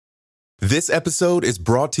This episode is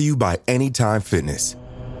brought to you by Anytime Fitness.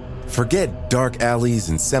 Forget dark alleys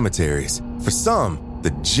and cemeteries. For some,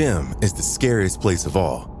 the gym is the scariest place of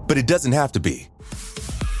all, but it doesn't have to be.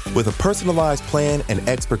 With a personalized plan and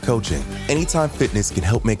expert coaching, Anytime Fitness can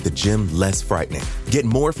help make the gym less frightening. Get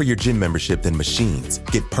more for your gym membership than machines.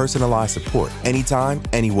 Get personalized support anytime,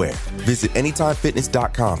 anywhere. Visit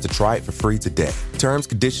AnytimeFitness.com to try it for free today. Terms,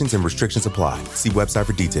 conditions, and restrictions apply. See website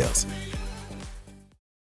for details.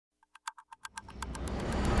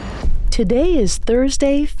 Today is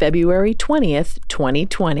Thursday, February 20th,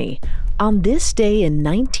 2020. On this day in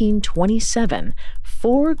 1927,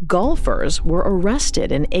 4 golfers were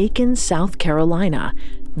arrested in Aiken, South Carolina.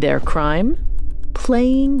 Their crime?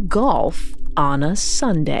 Playing golf on a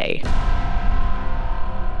Sunday.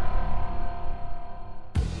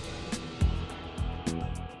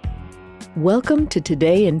 Welcome to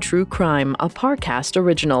Today in True Crime, a Parcast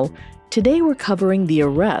original. Today we're covering the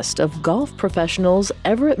arrest of golf professionals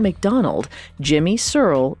Everett McDonald, Jimmy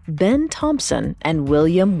Searle, Ben Thompson, and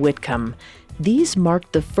William Whitcomb. These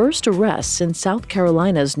marked the first arrests since South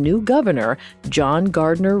Carolina's new governor, John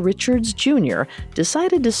Gardner Richards Jr.,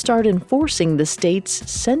 decided to start enforcing the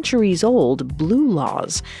state's centuries-old blue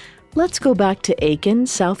laws. Let's go back to Aiken,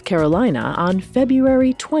 South Carolina on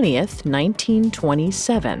February 20th,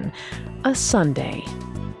 1927, a Sunday.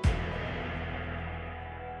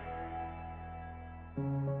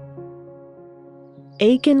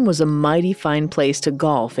 Aiken was a mighty fine place to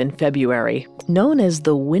golf in February. Known as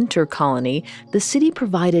the Winter Colony, the city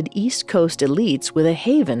provided East Coast elites with a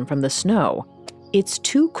haven from the snow. Its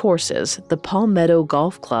 2 courses, the Palmetto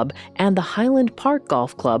Golf Club and the Highland Park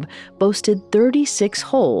Golf Club, boasted 36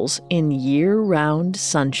 holes in year-round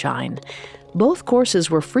sunshine. Both courses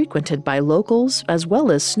were frequented by locals as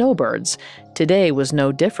well as snowbirds. Today was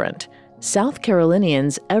no different. South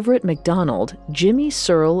Carolinians Everett McDonald, Jimmy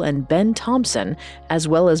Searle, and Ben Thompson, as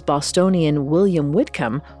well as Bostonian William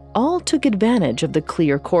Whitcomb, all took advantage of the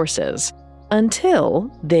clear courses,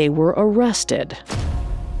 until they were arrested.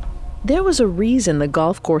 There was a reason the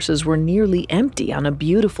golf courses were nearly empty on a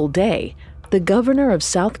beautiful day. The governor of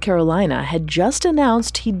South Carolina had just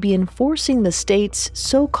announced he'd be enforcing the state's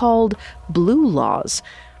so-called blue laws.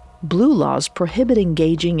 Blue laws prohibit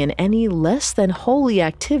engaging in any less than holy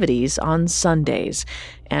activities on Sundays.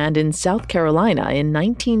 And in South Carolina in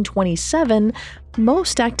 1927,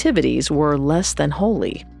 most activities were less than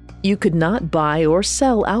holy. You could not buy or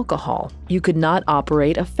sell alcohol. You could not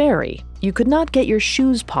operate a ferry. You could not get your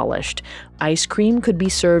shoes polished. Ice cream could be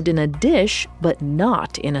served in a dish, but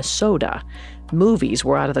not in a soda. Movies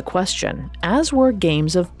were out of the question, as were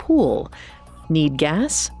games of pool. Need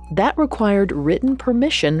gas? That required written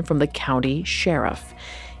permission from the county sheriff.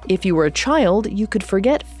 If you were a child, you could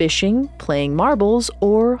forget fishing, playing marbles,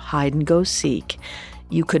 or hide-and-go-seek.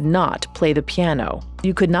 You could not play the piano.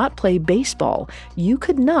 You could not play baseball. You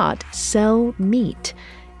could not sell meat.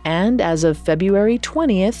 And as of February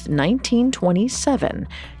 20th, 1927,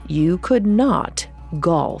 you could not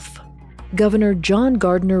golf. Governor John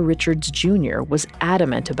Gardner Richards Jr. was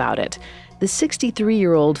adamant about it. The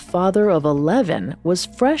 63-year-old father of 11 was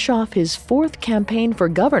fresh off his 4th campaign for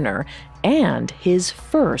governor and his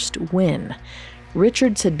first win.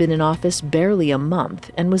 Richards had been in office barely a month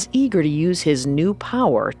and was eager to use his new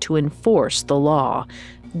power to enforce the law.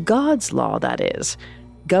 God's law, that is.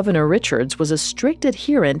 Governor Richards was a strict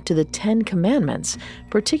adherent to the 10 Commandments,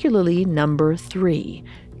 particularly number 3,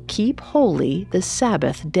 keep holy the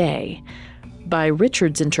Sabbath day. By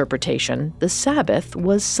Richard's interpretation, the Sabbath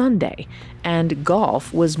was Sunday, and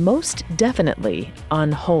golf was most definitely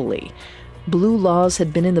unholy. Blue laws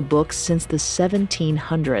had been in the books since the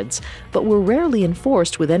 1700s, but were rarely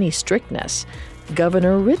enforced with any strictness.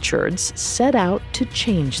 Governor Richards set out to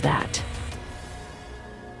change that.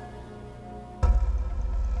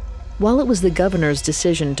 While it was the governor's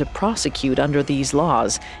decision to prosecute under these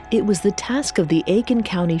laws, it was the task of the Aiken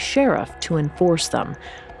County Sheriff to enforce them.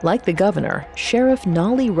 Like the governor, Sheriff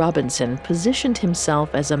Nolly Robinson positioned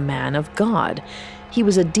himself as a man of God. He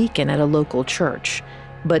was a deacon at a local church.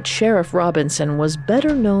 But Sheriff Robinson was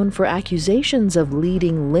better known for accusations of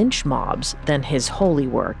leading lynch mobs than his holy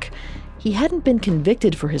work. He hadn't been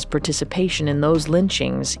convicted for his participation in those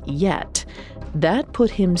lynchings yet. That put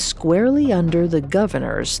him squarely under the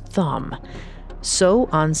governor's thumb. So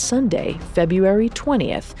on Sunday, February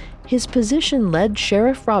 20th, his position led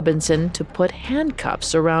Sheriff Robinson to put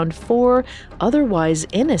handcuffs around 4 otherwise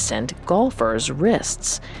innocent golfers'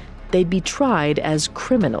 wrists. They'd be tried as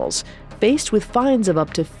criminals, faced with fines of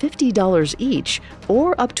up to $50 each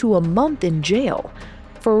or up to a month in jail.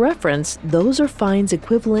 For reference, those are fines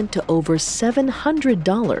equivalent to over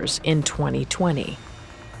 $700 in 2020.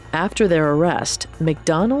 After their arrest,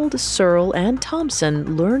 McDonald, Searle, and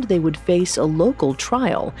Thompson learned they would face a local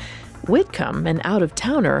trial. Whitcomb, an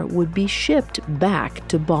out-of-towner, would be shipped back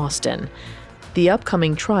to Boston. The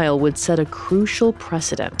upcoming trial would set a crucial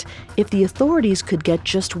precedent. If the authorities could get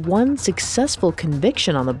just one successful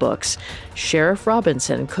conviction on the books, Sheriff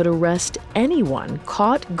Robinson could arrest anyone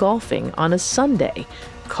caught golfing on a Sunday,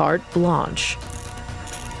 carte blanche.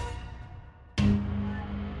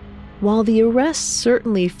 While the arrests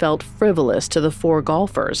certainly felt frivolous to the four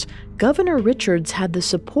golfers, Governor Richards had the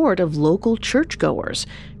support of local churchgoers.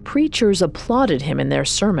 Preachers applauded him in their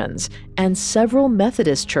sermons, and several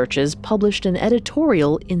Methodist churches published an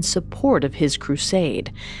editorial in support of his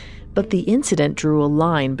crusade. But the incident drew a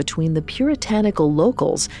line between the puritanical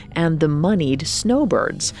locals and the moneyed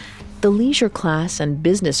snowbirds. The leisure class and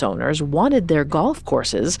business owners wanted their golf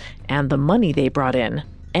courses and the money they brought in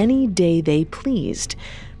any day they pleased.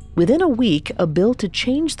 Within a week, a bill to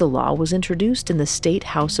change the law was introduced in the State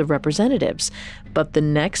House of Representatives, but the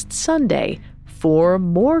next Sunday, 4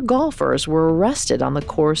 more golfers were arrested on the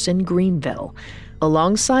course in Greenville.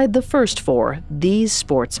 Alongside the first 4, these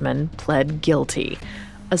sportsmen pled guilty.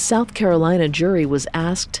 A South Carolina jury was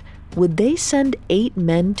asked, would they send 8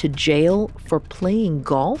 men to jail for playing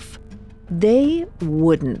golf? They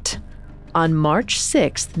wouldn't. On March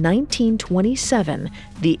 6, 1927,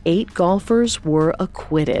 the 8 golfers were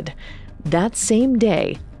acquitted. That same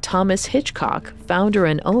day, Thomas Hitchcock, founder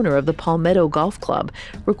and owner of the Palmetto Golf Club,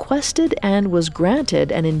 requested and was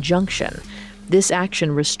granted an injunction. This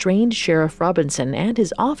action restrained Sheriff Robinson and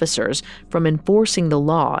his officers from enforcing the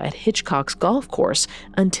law at Hitchcock's golf course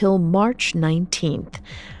until March 19th.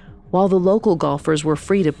 While the local golfers were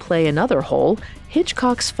free to play another hole,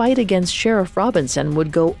 Hitchcock's fight against Sheriff Robinson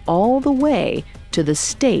would go all the way to the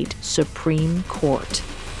state Supreme Court.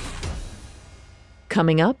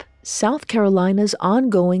 Coming up, South Carolina's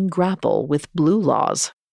ongoing grapple with blue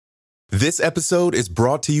laws. This episode is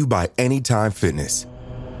brought to you by Anytime Fitness.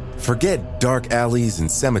 Forget dark alleys and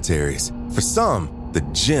cemeteries. For some, the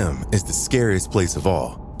gym is the scariest place of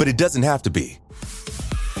all, but it doesn't have to be.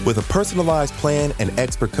 With a personalized plan and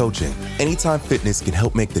expert coaching, Anytime Fitness can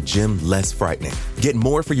help make the gym less frightening. Get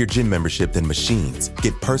more for your gym membership than machines.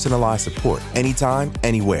 Get personalized support anytime,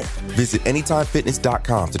 anywhere. Visit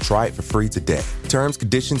AnytimeFitness.com to try it for free today. Terms,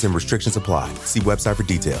 conditions, and restrictions apply. See website for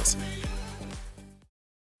details.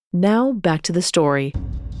 Now back to the story.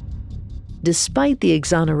 Despite the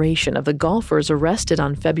exoneration of the golfers arrested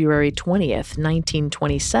on February 20th,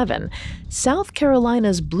 1927, South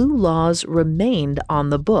Carolina's blue laws remained on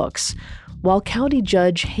the books. While County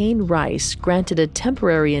Judge Hayne Rice granted a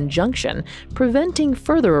temporary injunction preventing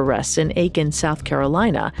further arrests in Aiken, South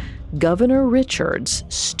Carolina, Governor Richards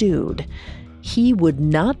stewed. He would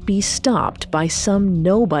not be stopped by some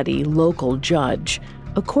nobody local judge.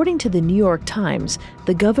 According to the New York Times,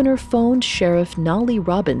 the governor phoned Sheriff Nolly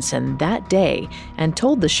Robinson that day and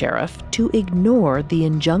told the sheriff to ignore the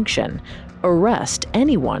injunction. Arrest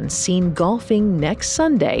anyone seen golfing next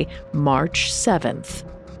Sunday, March 7th.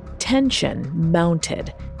 Tension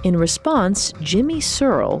mounted. In response, Jimmy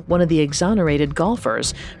Searle, one of the exonerated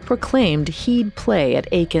golfers, proclaimed he'd play at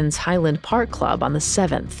Aiken's Highland Park Club on the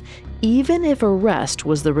 7th, even if arrest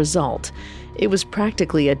was the result. It was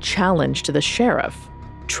practically a challenge to the sheriff.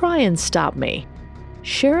 Try and stop me.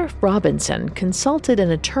 Sheriff Robinson consulted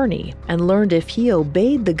an attorney and learned if he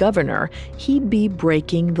obeyed the governor, he'd be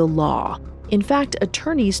breaking the law. In fact,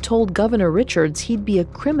 attorneys told Governor Richards he'd be a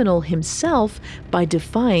criminal himself by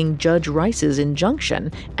defying Judge Rice's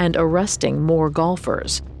injunction and arresting more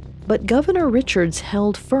golfers. But Governor Richards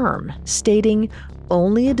held firm, stating,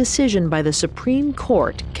 "Only a decision by the Supreme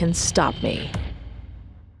Court can stop me."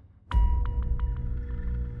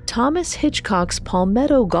 Thomas Hitchcock's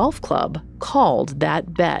Palmetto Golf Club called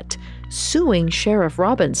that bet, suing Sheriff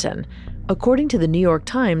Robinson. According to the New York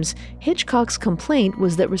Times, Hitchcock's complaint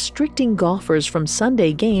was that restricting golfers from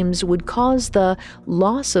Sunday games would cause the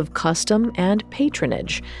loss of custom and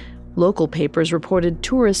patronage. Local papers reported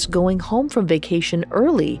tourists going home from vacation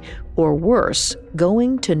early, or worse,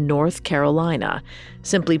 going to North Carolina.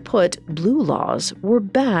 Simply put, blue laws were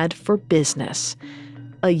bad for business.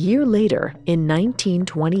 A year later, in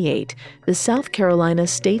 1928, the South Carolina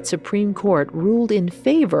State Supreme Court ruled in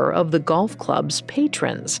favor of the golf club's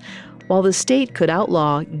patrons. While the state could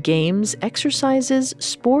outlaw games, exercises,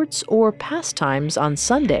 sports, or pastimes on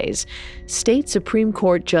Sundays, State Supreme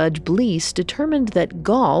Court Judge Blease determined that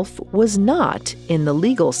golf was not, in the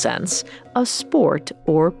legal sense, a sport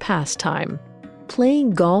or pastime.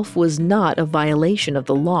 Playing golf was not a violation of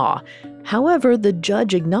the law. However, the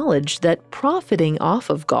judge acknowledged that profiting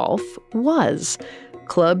off of golf was.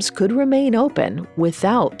 clubs could remain open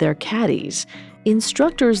without their caddies.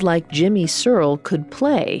 Instructors like Jimmy Searle could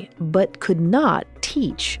play, but could not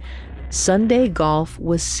teach. Sunday golf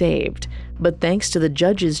was saved, but thanks to the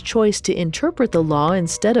judge's choice to interpret the law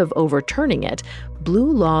instead of overturning it,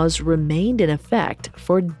 blue laws remained in effect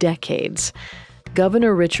for decades.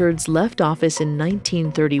 Governor Richards left office in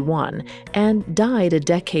 1931 and died a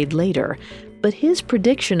decade later, but his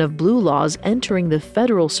prediction of blue laws entering the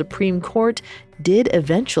federal Supreme Court did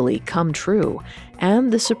eventually come true,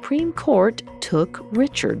 and the Supreme Court took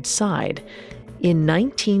Richards' side. In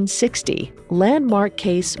 1960, landmark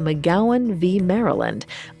case McGowan v. Maryland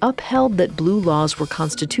upheld that blue laws were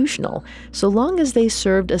constitutional so long as they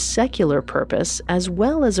served a secular purpose as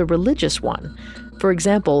well as a religious one. For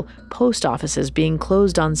example, post offices being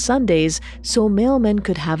closed on Sundays so mailmen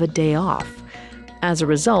could have a day off. As a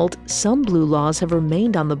result, some blue laws have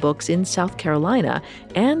remained on the books in South Carolina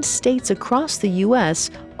and states across the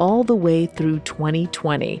U.S. all the way through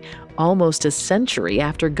 2020, almost a century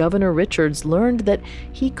after Governor Richards learned that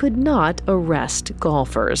he could not arrest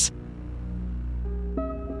golfers.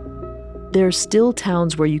 There's still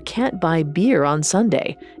towns where you can't buy beer on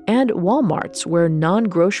Sunday, and Walmarts where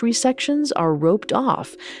non-grocery sections are roped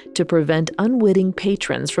off to prevent unwitting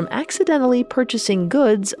patrons from accidentally purchasing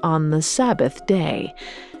goods on the Sabbath day.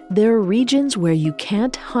 There are regions where you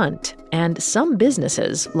can't hunt, and some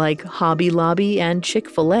businesses, like Hobby Lobby and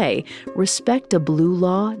Chick-fil-A, respect a blue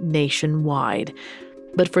law nationwide.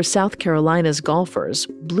 But for South Carolina's golfers,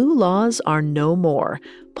 blue laws are no more.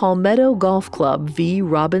 Palmetto Golf Club v.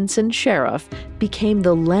 Robinson Sheriff became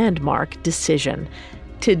the landmark decision.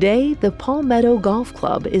 Today, the Palmetto Golf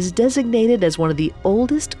Club is designated as one of the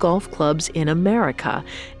oldest golf clubs in America,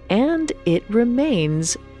 and it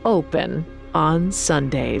remains open on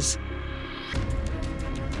Sundays.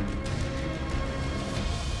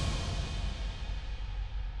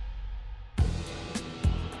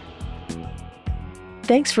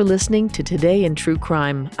 Thanks for listening to Today in True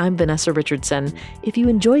Crime. I'm Vanessa Richardson. If you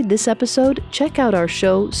enjoyed this episode, check out our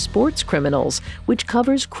show Sports Criminals, which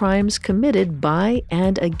covers crimes committed by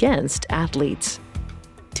and against athletes.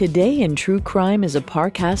 Today in True Crime is a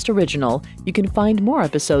Parcast original. You can find more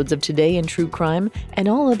episodes of Today in True Crime and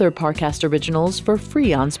all other Parcast originals for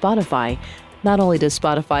free on Spotify. Not only does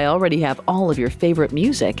Spotify already have all of your favorite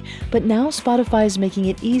music, but now Spotify is making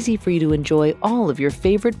it easy for you to enjoy all of your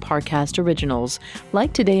favorite Parcast originals,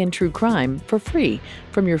 like Today in True Crime, for free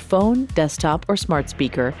from your phone, desktop, or smart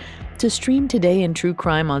speaker. To stream Today in True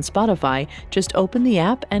Crime on Spotify, just open the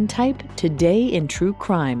app and type Today in True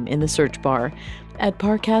Crime in the search bar. At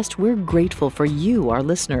Parcast, we're grateful for you, our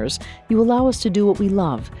listeners. You allow us to do what we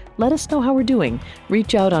love. Let us know how we're doing.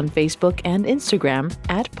 Reach out on Facebook and Instagram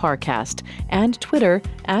at Parcast and Twitter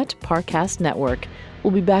at Parcast Network.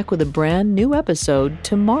 We'll be back with a brand new episode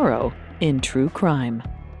tomorrow in True Crime.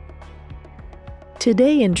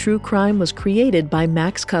 Today in True Crime was created by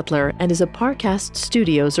Max Cutler and is a Parcast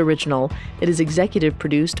Studios original. It is executive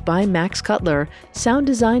produced by Max Cutler, sound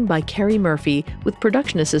designed by Carrie Murphy, with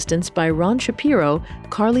production assistance by Ron Shapiro,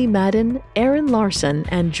 Carly Madden, Aaron Larson,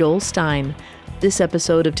 and Joel Stein. This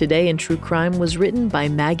episode of Today in True Crime was written by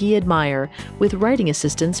Maggie Admire, with writing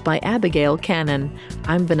assistance by Abigail Cannon.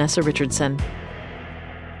 I'm Vanessa Richardson.